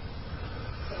with,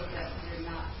 so that you're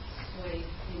not swayed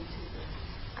into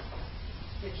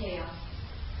the chaos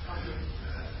of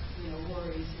your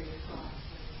worries or your thoughts.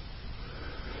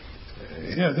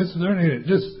 Yeah, this learning,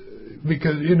 just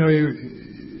because,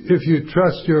 if you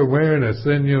trust your awareness,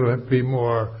 then you'll be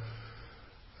more.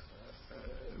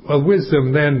 Well,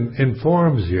 wisdom then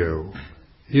informs you.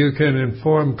 You can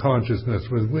inform consciousness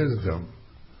with wisdom.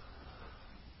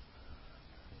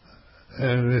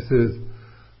 And this is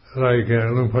like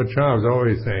Luang Por Chah was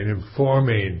always saying,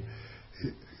 informing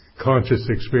conscious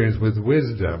experience with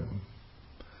wisdom.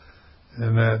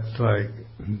 And that's like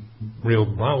real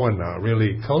bhavana,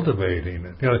 really cultivating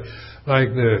it.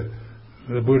 Like the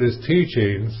Buddhist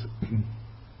teachings,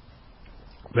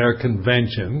 they're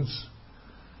conventions,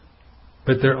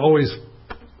 but they're always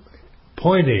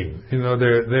pointing,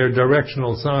 they're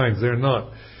directional signs, they're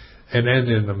not an end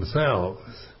in themselves.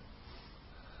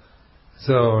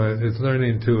 So it's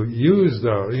learning to use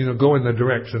those, go in the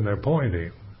direction they're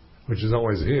pointing, which is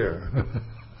always here.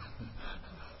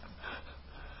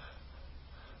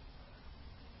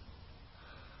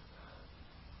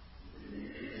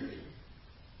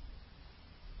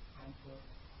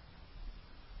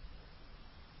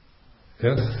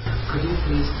 Yes? Could you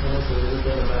please tell us a little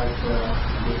bit about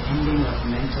the ending of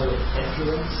mental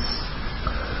effluence?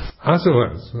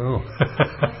 Affluence, no.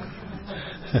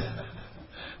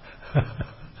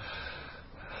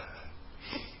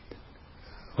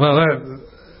 Well,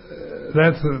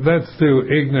 that's too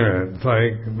ignorant.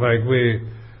 Like we're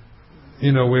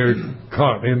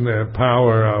caught in the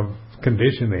power of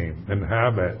conditioning and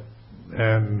habit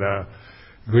and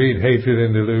greed, hatred,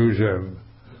 and delusion.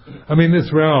 I mean,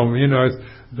 this realm,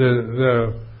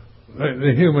 the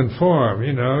human form,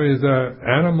 is an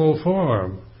animal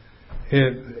form.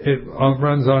 It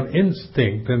runs on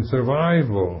instinct and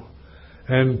survival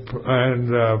and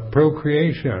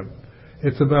procreation.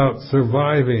 It's about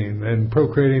surviving and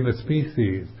procreating the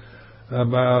species.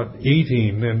 about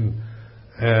eating and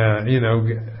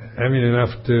having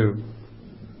enough to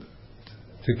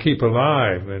keep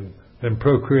alive and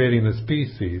procreating the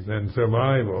species and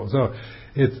survival. So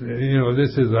it's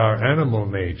this is our animal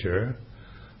nature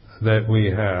that we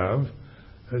have,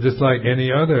 just like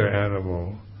any other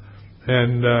animal,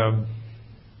 and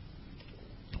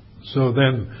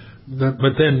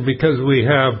but then because we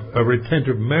have a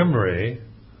retentive memory,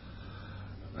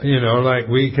 like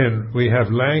we have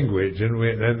language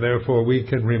and therefore we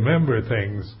can remember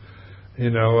things,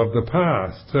 of the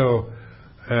past. So,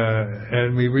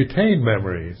 and we retain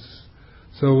memories.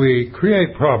 So we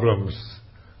create problems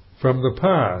from the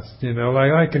past.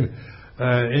 Like I can,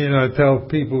 tell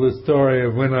people the story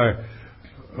of when I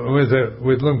was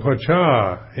with Luang Por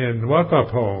Chah in Wat Pah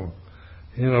Pong.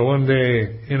 One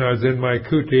day, I was in my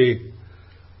kuti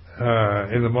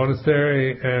in the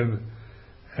monastery, and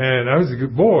I was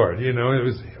bored. It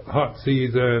was hot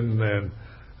season, and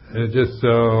it just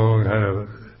so kind of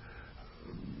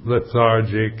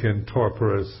lethargic and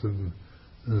torporous, and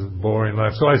this is boring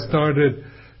life. So I started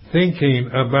thinking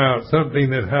about something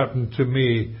that happened to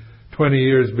me 20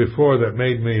 years before that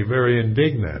made me very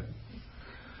indignant.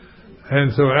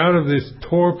 And so out of this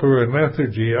torpor and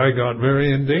lethargy, I got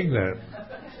very indignant.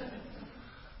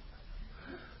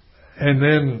 And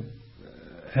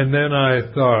then I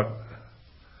thought,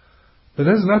 but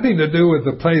there's nothing to do with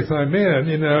the place I'm in.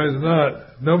 It's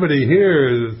not, nobody here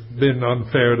has been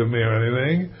unfair to me or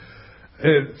anything.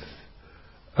 It's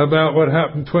about what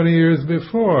happened 20 years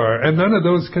before. And none of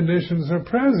those conditions are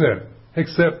present,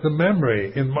 except the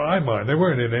memory in my mind. They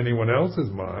weren't in anyone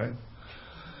else's mind.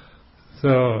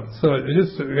 So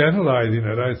just analyzing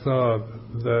it, I saw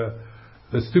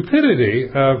the stupidity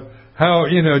of how,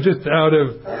 just out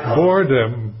of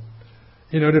boredom,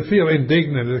 to feel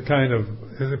indignant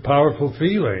is a powerful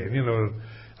feeling.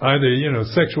 Either,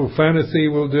 sexual fantasy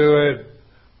will do it,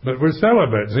 but we're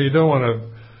celibate, so you don't want to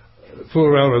fool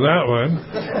around with that one.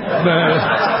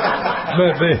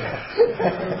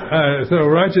 So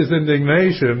righteous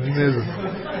indignation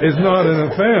is not an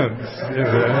offense.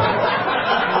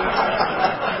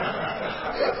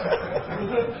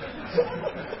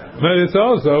 But it's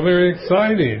also very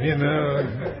exciting,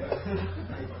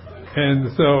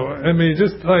 And so,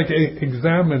 just like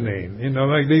examining,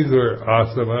 like these were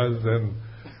asamas and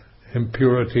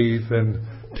impurities and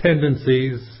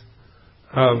tendencies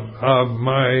of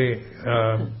my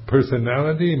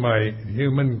personality, my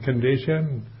human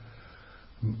condition,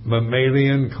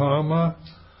 mammalian karma,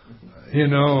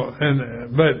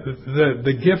 but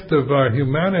the gift of our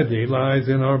humanity lies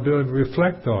in our ability to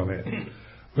reflect on it.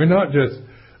 We're not just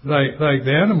like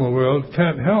the animal world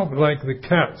can't help, like the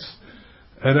cats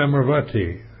at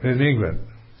Amaravati in England.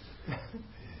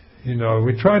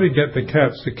 We try to get the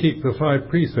cats to keep the 5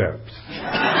 precepts.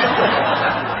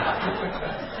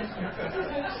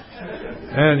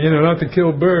 And, not to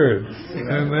kill birds.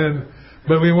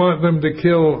 But we want them to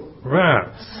kill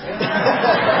rats.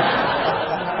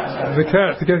 The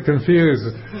cats get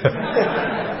confused.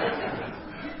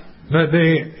 But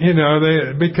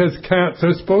because cats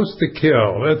are supposed to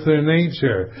kill, that's their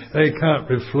nature. They can't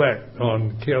reflect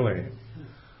on killing.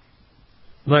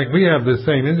 Like we have the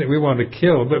same instinct, we want to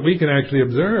kill, but we can actually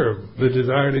observe the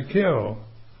desire to kill.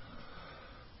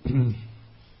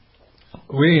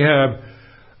 We have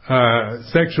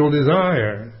sexual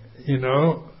desire,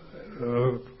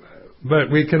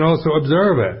 but we can also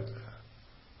observe it.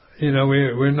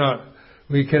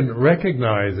 We can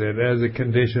recognize it as a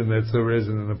condition that's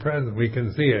arisen in the present. We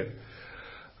can see it.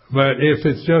 But if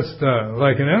it's just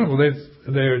like an animal,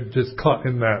 they're just caught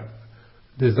in that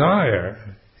desire,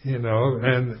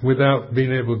 and without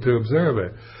being able to observe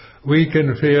it. We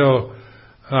can feel,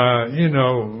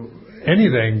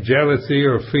 anything, jealousy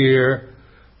or fear,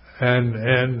 and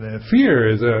fear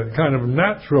is a kind of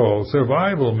natural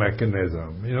survival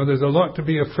mechanism. There's a lot to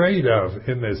be afraid of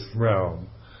in this realm.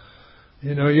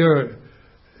 You're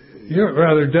a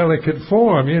rather delicate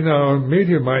form. A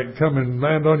meteor might come and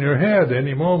land on your head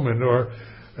any moment, or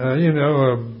a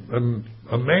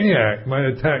maniac might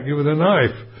attack you with a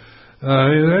knife.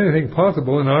 Anything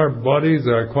possible, and our bodies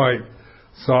are quite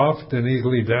soft and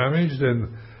easily damaged, and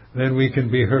then we can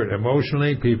be hurt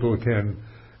emotionally. People can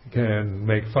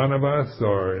make fun of us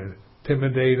or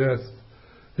intimidate us.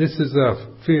 This is a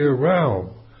fear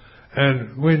realm.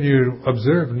 And when you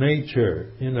observe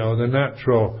nature, the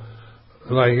natural,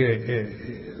 like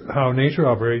how nature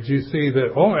operates, you see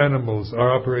that all animals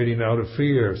are operating out of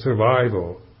fear,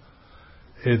 survival.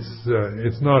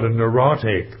 It's not a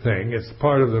neurotic thing. It's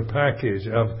part of the package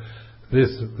of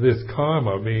this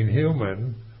karma, being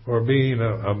human or being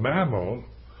a mammal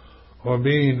or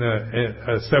being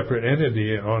a separate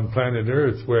entity on planet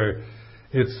Earth where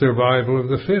it's survival of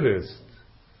the fittest.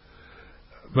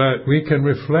 But we can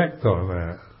reflect on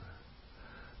that.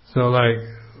 So like,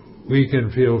 we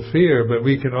can feel fear, but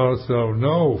we can also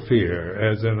know fear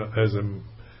as a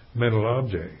mental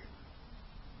object.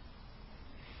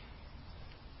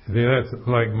 See, that's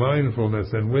like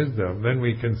mindfulness and wisdom. Then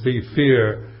we can see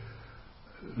fear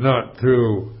not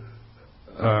through,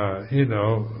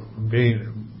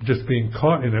 being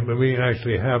caught in it, but we can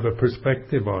actually have a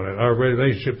perspective on it. Our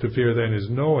relationship to fear then is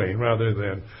knowing rather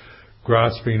than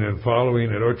grasping and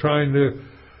following it or trying to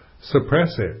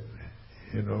suppress it,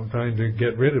 trying to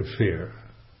get rid of fear.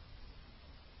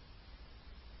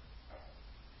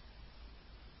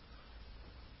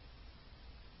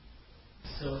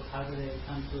 So how do they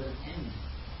come to an end?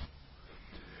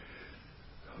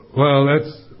 Well,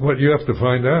 that's what you have to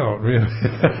find out, really.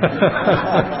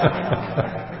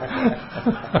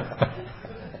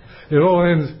 It all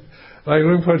ends, like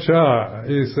Rinpoche,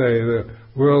 you say, the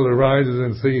world arises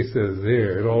and ceases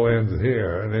here. It all ends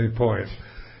here at any point.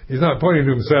 He's not pointing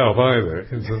to himself either.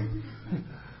 It's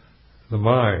the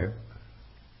mind.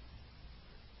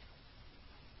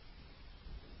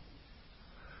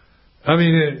 I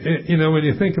mean, when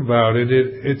you think about it,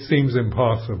 it seems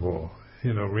impossible,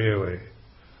 really.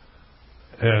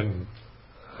 And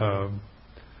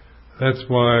that's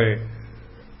why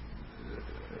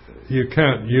you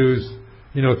can't use,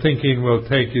 thinking will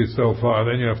take you so far,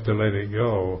 then you have to let it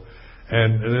go.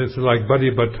 And it's like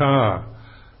Bhatibhata,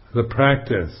 the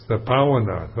practice, the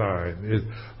Bhavana side. Is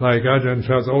like Ajahn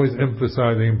Chah's always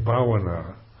emphasizing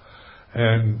Bhavana.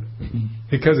 And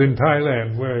because in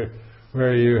Thailand,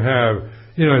 where you have,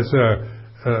 it's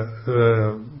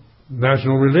a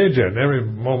national religion.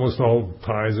 Almost all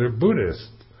Thais are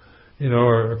Buddhist,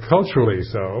 or culturally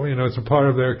so. It's a part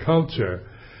of their culture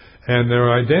and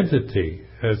their identity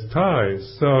as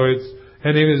Thais. So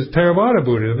and even as Theravada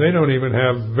Buddhism, they don't even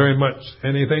have very much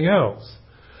anything else.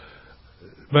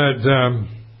 But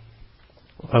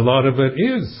a lot of it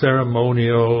is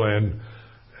ceremonial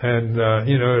and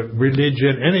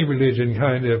religion. Any religion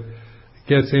kind of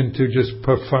gets into just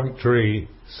perfunctory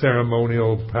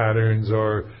ceremonial patterns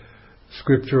or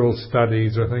scriptural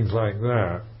studies or things like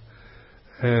that.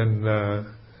 And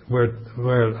where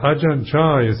Ajahn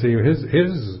Chah, you see,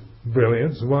 his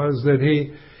brilliance was that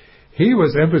he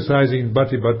was emphasizing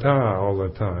Bhatibhata all the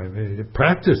time. He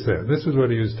practiced it. This is what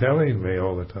he was telling me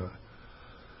all the time.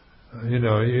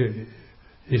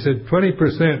 He said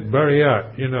 20%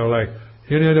 bariyat.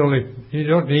 You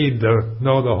don't need to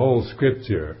know the whole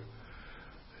scripture.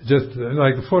 Just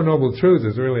like the Four Noble Truths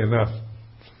is really enough.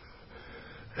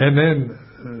 And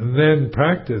then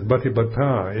practice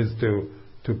Bhatibhata is to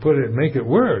put it, make it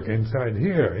work inside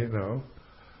here,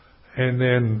 And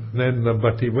then the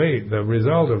Bhati weight, the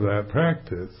result of that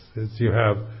practice is you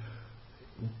have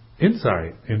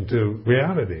insight into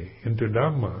reality, into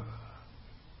Dhamma.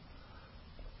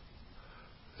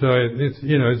 So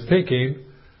it's taking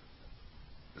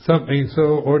something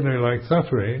so ordinary like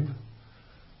suffering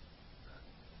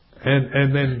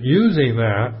and then using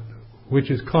that, which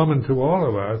is common to all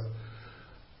of us,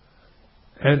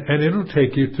 and it'll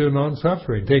take you to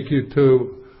non-suffering, take you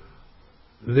to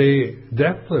the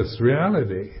deathless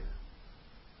reality.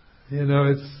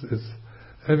 But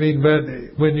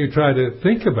when you try to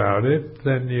think about it,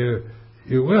 then you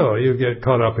get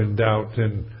caught up in doubt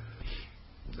and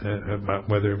about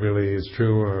whether it really is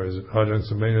true, or is Ajahn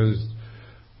Sumedho is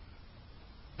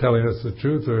telling us the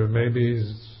truth, or maybe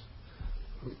he's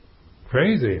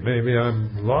crazy. Maybe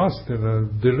I'm lost in a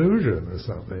delusion or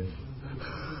something.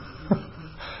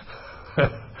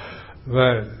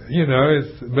 But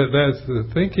that's the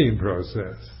thinking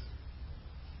process.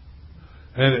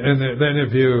 And then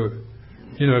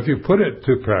if you put it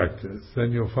to practice,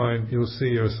 then you'll see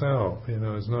yourself.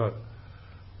 It's not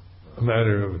a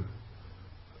matter of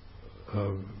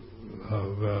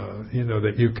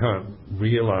that you can't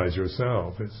realize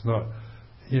yourself. It's not,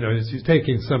 it's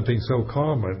taking something so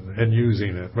common and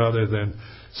using it rather than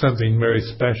something very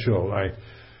special. Like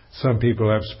some people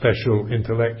have special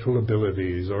intellectual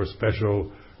abilities or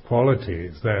special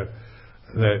qualities that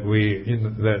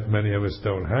many of us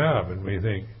don't have, and we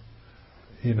think,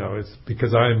 it's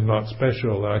because I'm not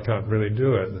special that I can't really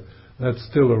do it. That's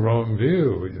still a wrong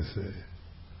view, you see.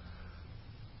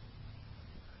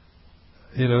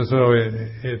 So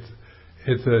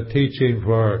it's a teaching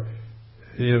for,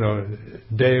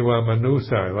 Deva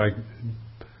Manusa, like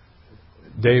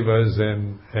Devas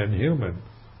and humans.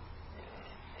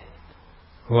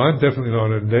 Well, I'm definitely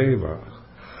not a Deva.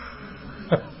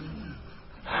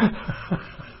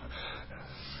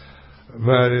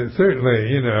 But it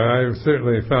certainly, I've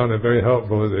certainly found it very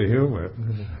helpful as a human.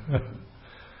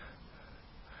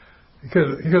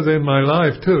 Because in my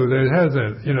life too, there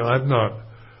hasn't,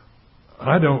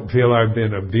 I don't feel I've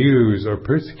been abused or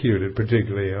persecuted,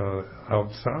 particularly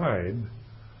outside.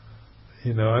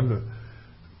 I'm a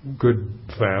good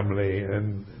family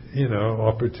and,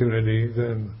 opportunities,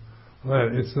 and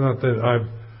it's not that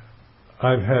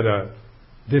I've had a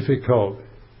difficult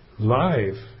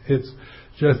life. It's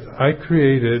just I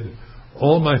created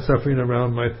all my suffering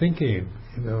around my thinking,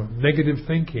 negative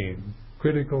thinking,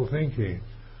 critical thinking.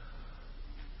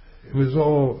 It was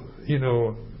all,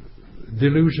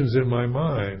 delusions in my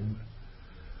mind.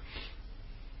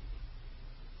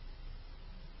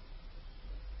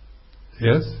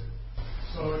 Yes?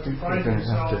 So if you find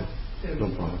yourself in the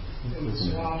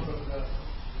swamp of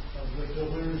the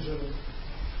delusion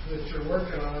that you're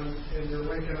working on, and you're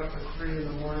waking up at 3 in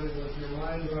the morning with your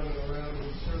mind running around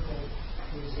in circles,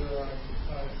 is there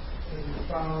have you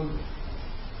found,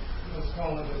 let's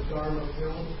call it a Dharma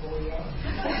pill to pull you out?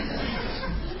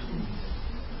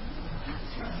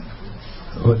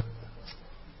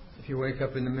 If you wake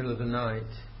up in the middle of the night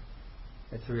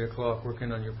at 3 o'clock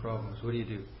working on your problems, what do you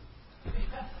do?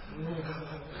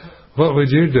 What would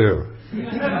you do?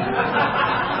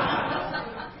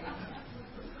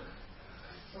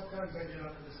 Sometimes I get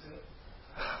up and sit.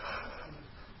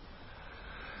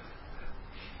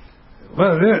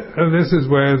 Well, this is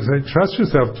where I say, trust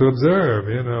yourself to observe.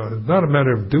 It's not a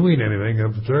matter of doing anything,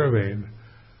 observing.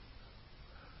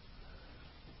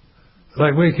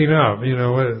 Like waking up,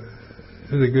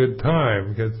 is a good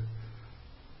time, because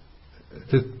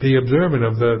just be observant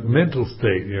of the mental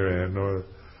state you're in, or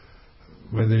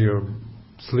whether you're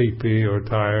sleepy or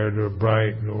tired or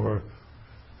bright or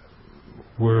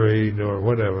worried or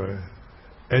whatever,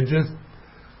 and just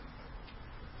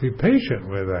be patient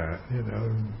with that.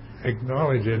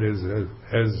 Acknowledge it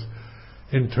as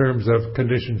in terms of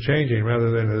condition changing,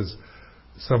 rather than as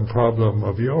some problem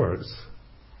of yours.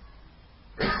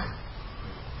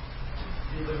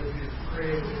 Even if you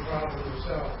create the problem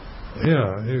yourself.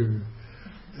 Yeah,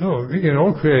 we can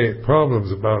all create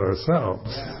problems about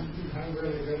ourselves. Yeah, I'm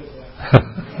really good at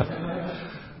that.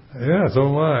 Yeah, so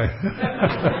am I.